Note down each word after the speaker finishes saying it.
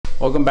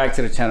Welcome back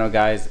to the channel,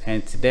 guys,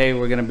 and today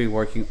we're going to be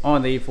working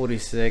on the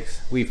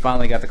E46. We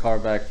finally got the car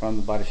back from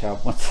the body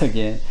shop once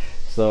again.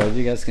 So as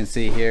you guys can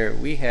see here,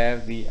 we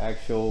have the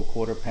actual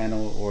quarter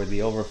panel or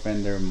the over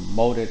fender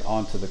molded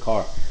onto the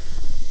car.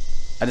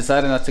 I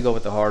decided not to go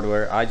with the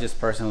hardware. I just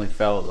personally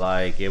felt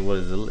like it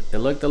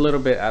looked a little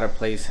bit out of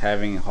place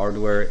having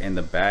hardware in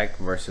the back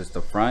versus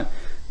the front.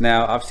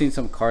 Now I've seen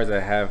some cars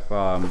that have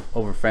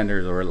over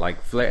fenders or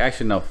like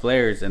flares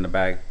in the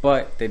back,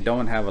 but they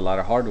don't have a lot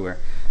of hardware.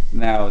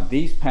 Now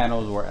these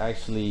panels were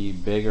actually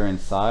bigger in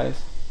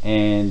size,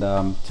 and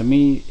to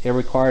me it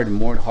required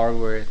more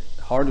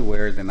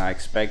hardware than I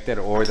expected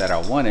or that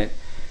I wanted,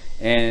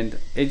 and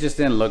it just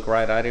didn't look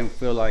right. I didn't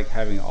feel like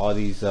having all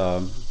these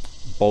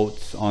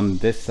bolts on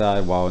this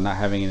side while not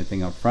having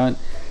anything up front.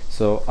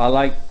 So I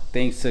like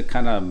things to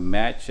kind of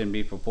match and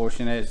be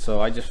proportionate,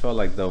 so I just felt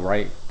like the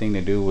right thing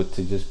to do was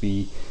to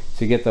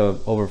get the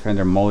over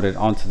fender molded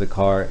onto the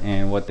car.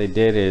 And what they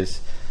did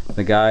is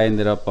the guy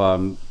ended up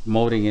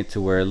molding it to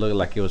where it looked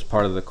like it was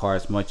part of the car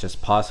as much as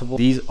possible.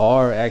 These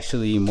are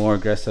actually more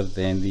aggressive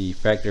than the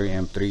factory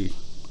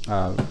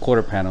M3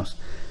 quarter panels.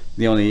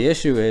 The only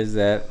issue is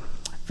that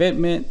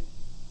fitment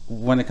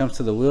when it comes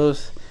to the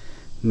wheels.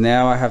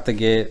 Now I have to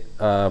get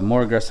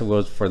more aggressive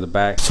wheels for the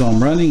back. So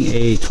I'm running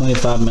a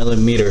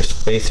 25mm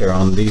spacer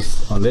on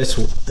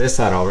this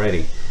side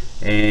already,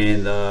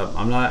 and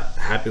I'm not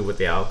happy with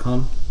the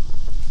outcome.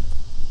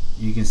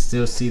 You can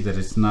still see that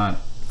it's not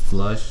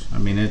flush. I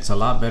mean, it's a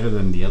lot better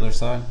than the other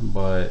side,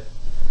 but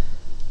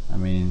I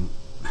mean,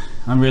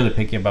 I'm really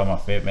picky about my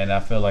fitment. I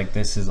feel like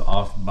this is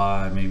off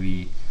by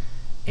maybe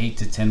 8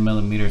 to 10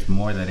 millimeters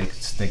more that it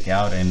could stick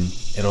out, and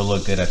it'll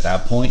look good at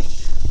that point.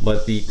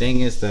 But the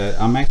thing is that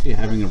I'm actually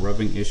having a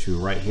rubbing issue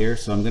right here,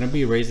 so I'm going to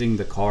be raising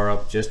the car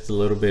up just a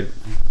little bit.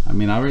 I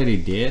mean, I already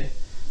did,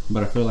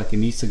 but I feel like it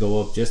needs to go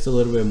up just a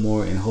little bit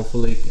more, and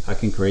hopefully I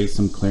can create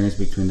some clearance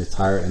between the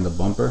tire and the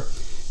bumper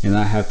and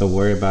not have to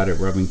worry about it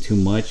rubbing too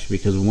much,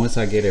 because once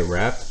I get it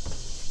wrapped,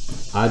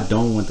 I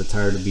don't want the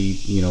tire to be,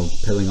 you know,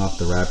 peeling off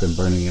the wrap and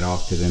burning it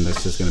off, because then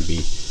that's just going to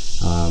be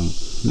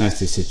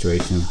nasty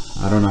situation.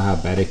 I don't know how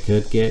bad it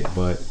could get,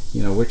 but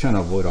you know, we're trying to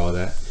avoid all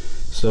that.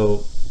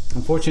 So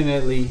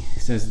unfortunately,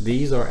 since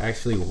these are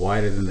actually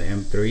wider than the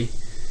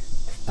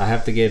M3, I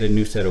have to get a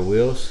new set of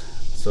wheels.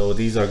 So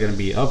these are going to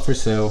be up for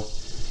sale.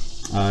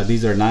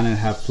 These are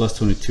 9.5 plus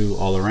 22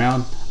 all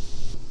around.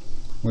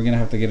 We're gonna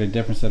have to get a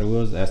different set of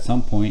wheels at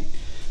some point.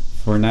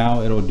 For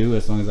now, it'll do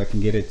as long as I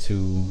can get it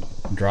to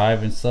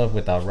drive and stuff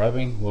without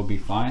rubbing. We'll be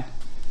fine.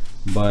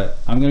 But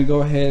I'm gonna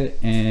go ahead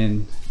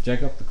and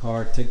jack up the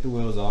car, take the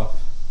wheels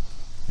off,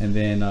 and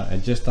then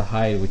adjust the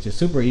height, which is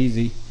super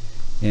easy.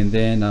 And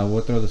then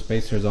we'll throw the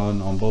spacers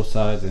on both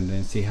sides and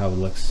then see how it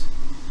looks.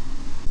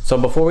 So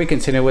before we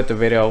continue with the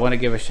video, I want to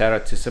give a shout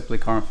out to Simply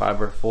Carbon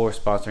Fiber for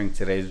sponsoring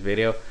today's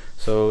video.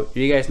 So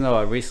you guys know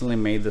I recently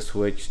made the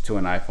switch to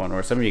an iPhone,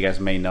 or some of you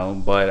guys may know,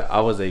 but I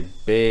was a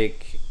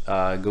big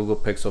Google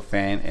Pixel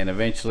fan, and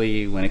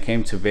eventually when it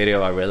came to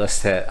video I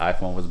realized that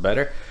iPhone was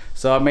better.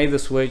 So I made the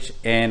switch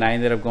and I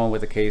ended up going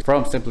with the case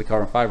from Simply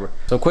Carbon Fiber.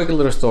 So quick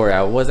little story,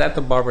 I was at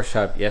the barber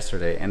shop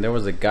yesterday, and there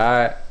was a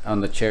guy on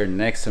the chair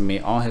next to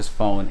me on his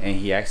phone,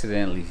 and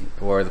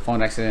the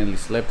phone accidentally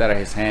slipped out of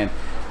his hand,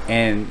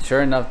 and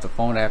sure enough the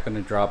phone happened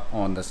to drop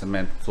on the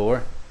cement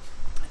floor.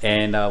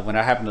 And when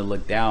I happened to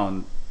look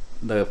down,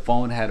 the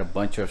phone had a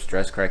bunch of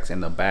stress cracks in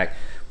the back,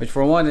 which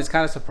for one is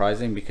kind of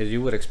surprising, because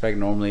you would expect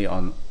normally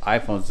on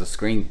iPhones the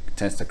screen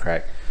tends to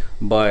crack.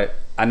 But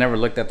I never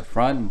looked at the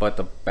front, but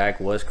the back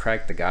was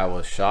cracked. The guy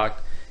was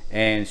shocked,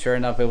 and sure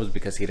enough it was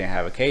because he didn't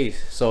have a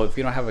case. So if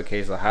you don't have a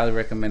case, I highly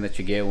recommend that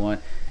you get one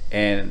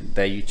and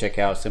that you check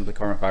out Simply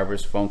Carbon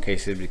Fiber's phone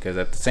cases, because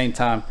at the same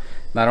time,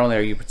 not only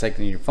are you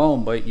protecting your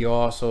phone, but you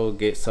also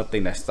get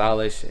something that's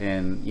stylish.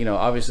 And you know,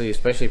 obviously,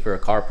 especially if you're a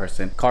car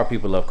person, car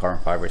people love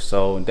carbon fiber,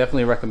 so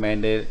definitely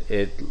recommend it.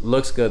 It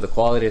looks good, the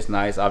quality is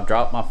nice. I've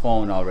dropped my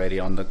phone already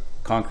on the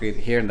concrete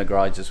here in the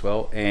garage as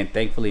well, and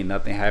thankfully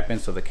nothing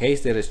happened, so the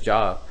case did its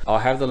job. I'll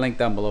have the link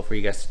down below for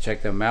you guys to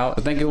check them out.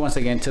 So thank you once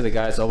again to the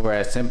guys over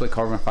at Simply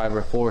Carbon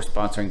Fiber for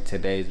sponsoring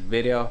today's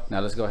video. Now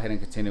let's go ahead and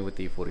continue with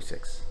the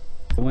E46.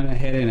 I went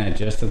ahead and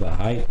adjusted the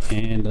height,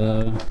 and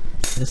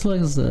this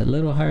looks a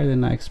little higher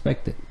than I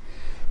expected.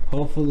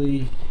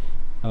 Hopefully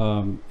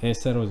it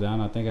settles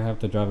down. I think I have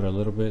to drive it a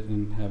little bit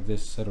and have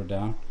this settle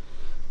down.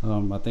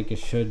 I think it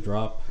should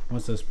drop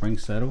once the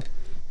springs settle.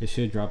 It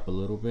should drop a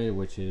little bit,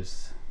 which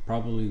is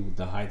probably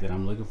the height that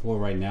I'm looking for.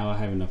 Right now I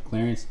have enough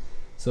clearance,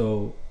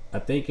 so I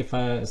think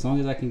as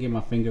long as I can get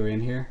my finger in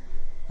here,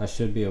 I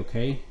should be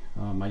okay.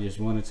 I just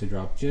wanted to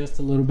drop just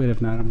a little bit.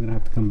 If not, I'm gonna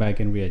have to come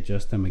back and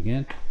readjust them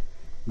again.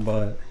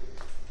 But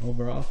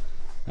overall,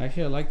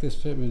 actually I like this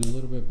fitment a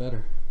little bit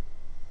better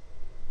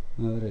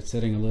now that it's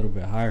sitting a little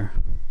bit higher.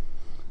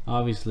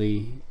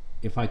 Obviously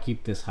if I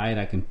keep this height,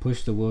 I can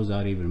push the wheels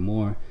out even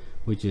more,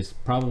 which is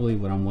probably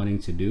what I'm wanting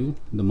to do.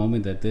 The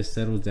moment that this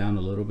settles down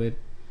a little bit,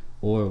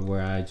 or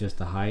where I adjust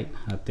the height,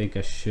 I think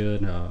I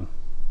should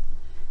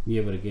be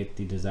able to get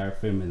the desired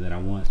fitment that I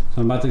want.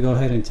 So I'm about to go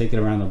ahead and take it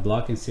around the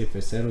block and see if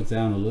it settles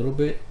down a little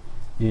bit,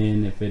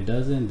 and if it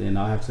doesn't, then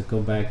I'll have to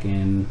go back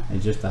and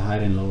adjust the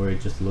height and lower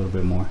it just a little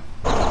bit more.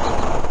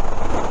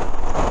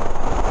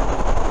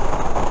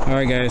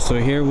 Alright guys, so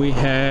here we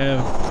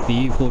have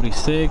the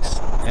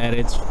E46 at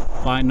its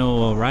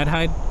final ride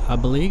height, I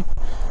believe.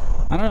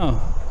 I don't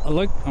know,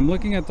 I'm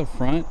looking at the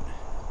front.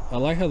 I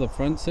like how the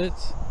front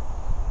sits,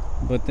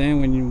 but then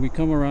when we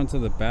come around to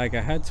the back,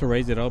 I had to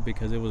raise it up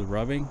because it was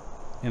rubbing,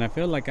 and I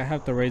feel like I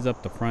have to raise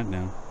up the front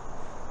now.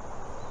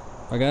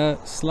 I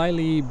got a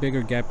slightly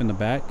bigger gap in the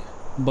back,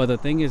 but the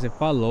thing is, if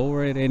I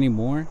lower it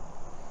anymore,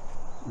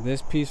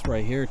 this piece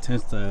right here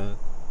tends to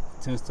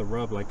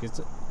rub. Like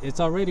it's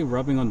already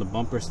rubbing on the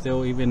bumper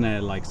still, even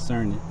at like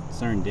certain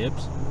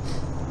dips.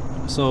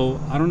 So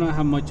I don't know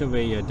how much of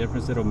a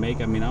difference it'll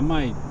make. I mean, I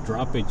might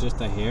drop it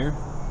just a hair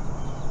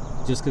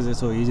just because it's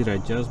so easy to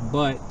adjust,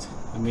 but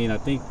I mean, I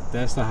think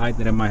that's the height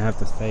that I might have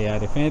to stay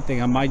at. If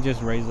anything, I might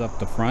just raise up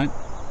the front.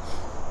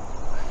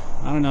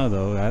 I don't know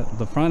though.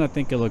 The front, I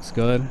think it looks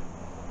good.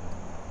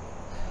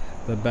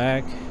 The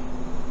back,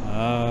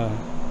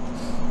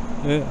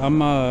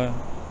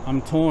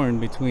 I'm torn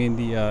between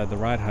the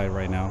ride height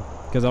right now,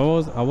 because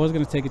I was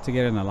gonna take it to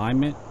get an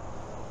alignment,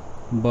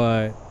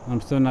 but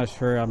I'm still not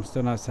sure. I'm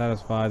still not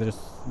satisfied.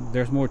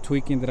 There's more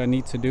tweaking that I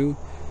need to do.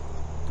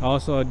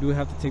 Also, I do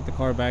have to take the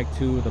car back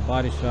to the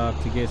body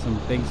shop to get some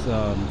things,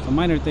 some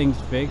minor things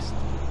fixed.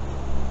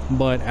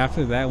 But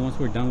after that, once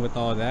we're done with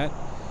all that,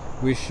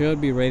 we should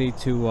be ready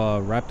to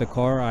wrap the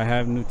car. I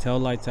have new tail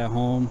lights at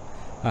home.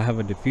 I have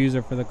a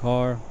diffuser for the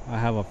car. I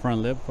have a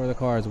front lip for the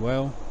car as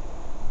well.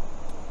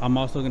 I'm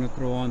also going to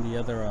throw on the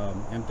other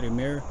M3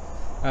 mirror.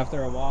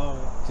 After a while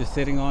just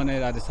sitting on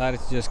it, I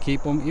decided to just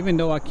keep them, even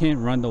though I can't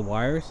run the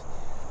wires.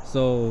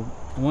 So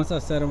once I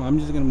set them, I'm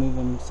just going to move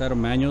them, set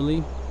them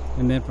manually,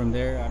 and then from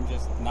there I'm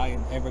just not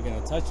ever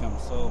going to touch them.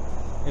 So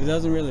it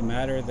doesn't really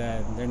matter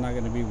that they're not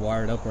going to be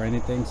wired up or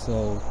anything,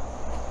 so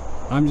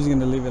I'm just going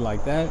to leave it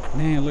like that.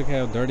 Man, look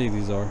how dirty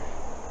these are.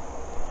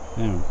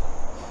 Damn,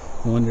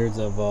 wonders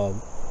of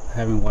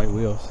having white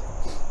wheels.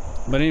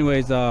 But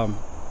anyways,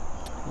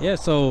 yeah,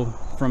 so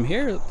from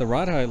here the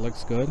ride height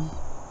looks good.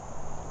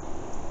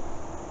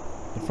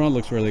 The front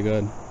looks really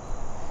good.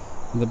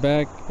 The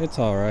back, it's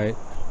all right.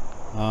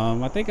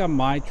 I think I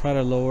might try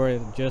to lower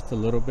it just a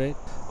little bit.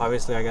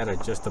 Obviously I gotta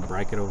adjust the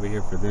bracket over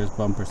here for this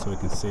bumper so it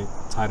can sit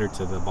tighter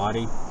to the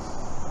body,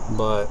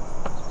 but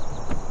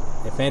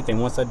if anything,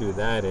 once I do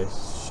that, it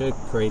should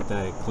create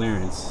that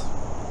clearance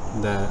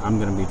that I'm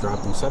gonna be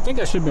dropping. So I think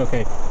I should be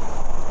okay.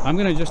 I'm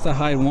gonna adjust the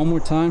height one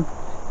more time,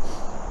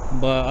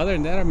 but other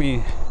than that, I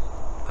mean,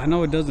 I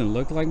know it doesn't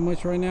look like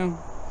much right now,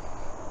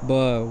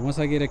 but once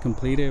I get it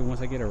completed,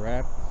 once I get it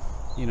wrapped,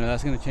 you know,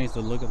 that's gonna change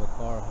the look of the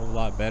car a whole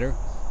lot better.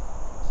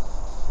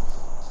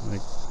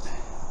 Like,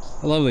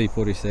 I love the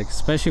E46,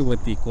 especially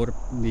with the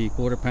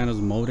quarter panels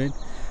molded.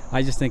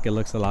 I just think it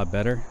looks a lot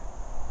better,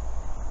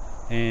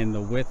 and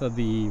the width of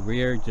the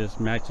rear just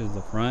matches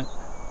the front.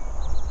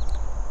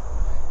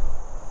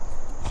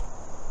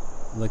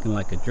 Looking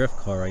like a drift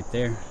car right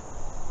there.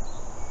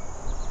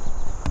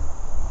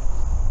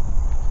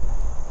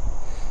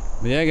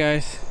 But yeah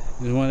guys,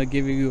 just want to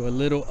give you a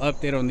little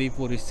update on the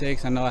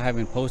E46. I know I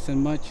haven't posted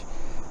much.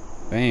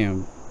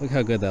 Bam, look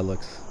how good that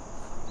looks.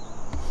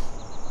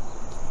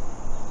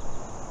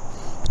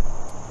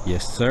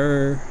 Yes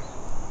sir.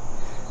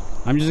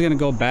 I'm just gonna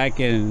go back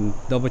and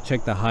double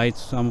check the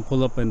heights. So I'm gonna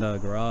pull up in the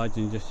garage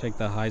and just check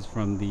the heights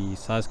from the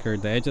side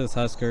skirt, the edge of the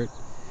side skirt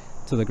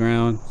to the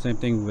ground. Same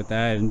thing with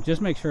that, and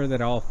just make sure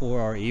that all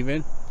four are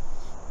even.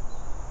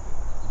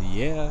 But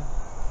yeah,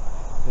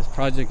 this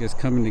project is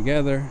coming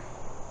together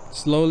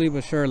slowly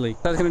but surely.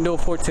 That's gonna do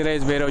it for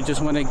today's video.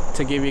 Just wanted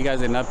to give you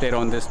guys an update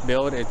on this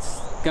build. It's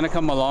gonna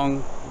come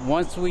along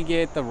once we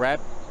get the wrap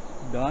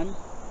done.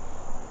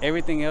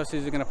 Everything else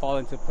is gonna fall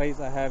into place.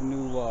 I have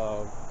new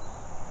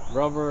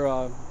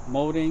rubber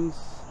moldings.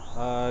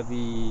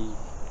 The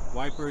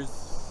wipers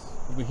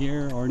over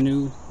here are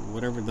new,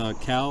 whatever, the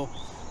cowl.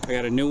 I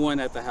got a new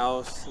one at the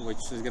house,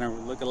 which is gonna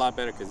look a lot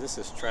better because this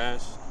is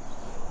trash.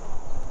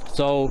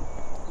 So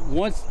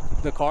once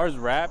the car's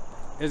wrapped,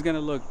 it's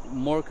gonna look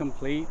more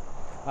complete.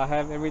 I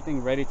have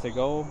everything ready to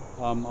go.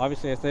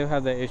 Obviously I still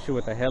have that issue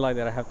with the headlight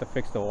that I have to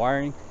fix the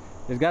wiring.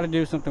 There's got to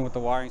do something with the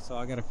wiring, so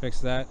I got to fix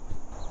that.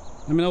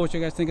 Let me know what you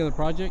guys think of the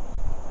project.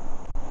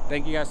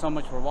 Thank you guys so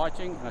much for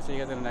watching, and I'll see you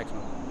guys in the next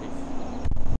one.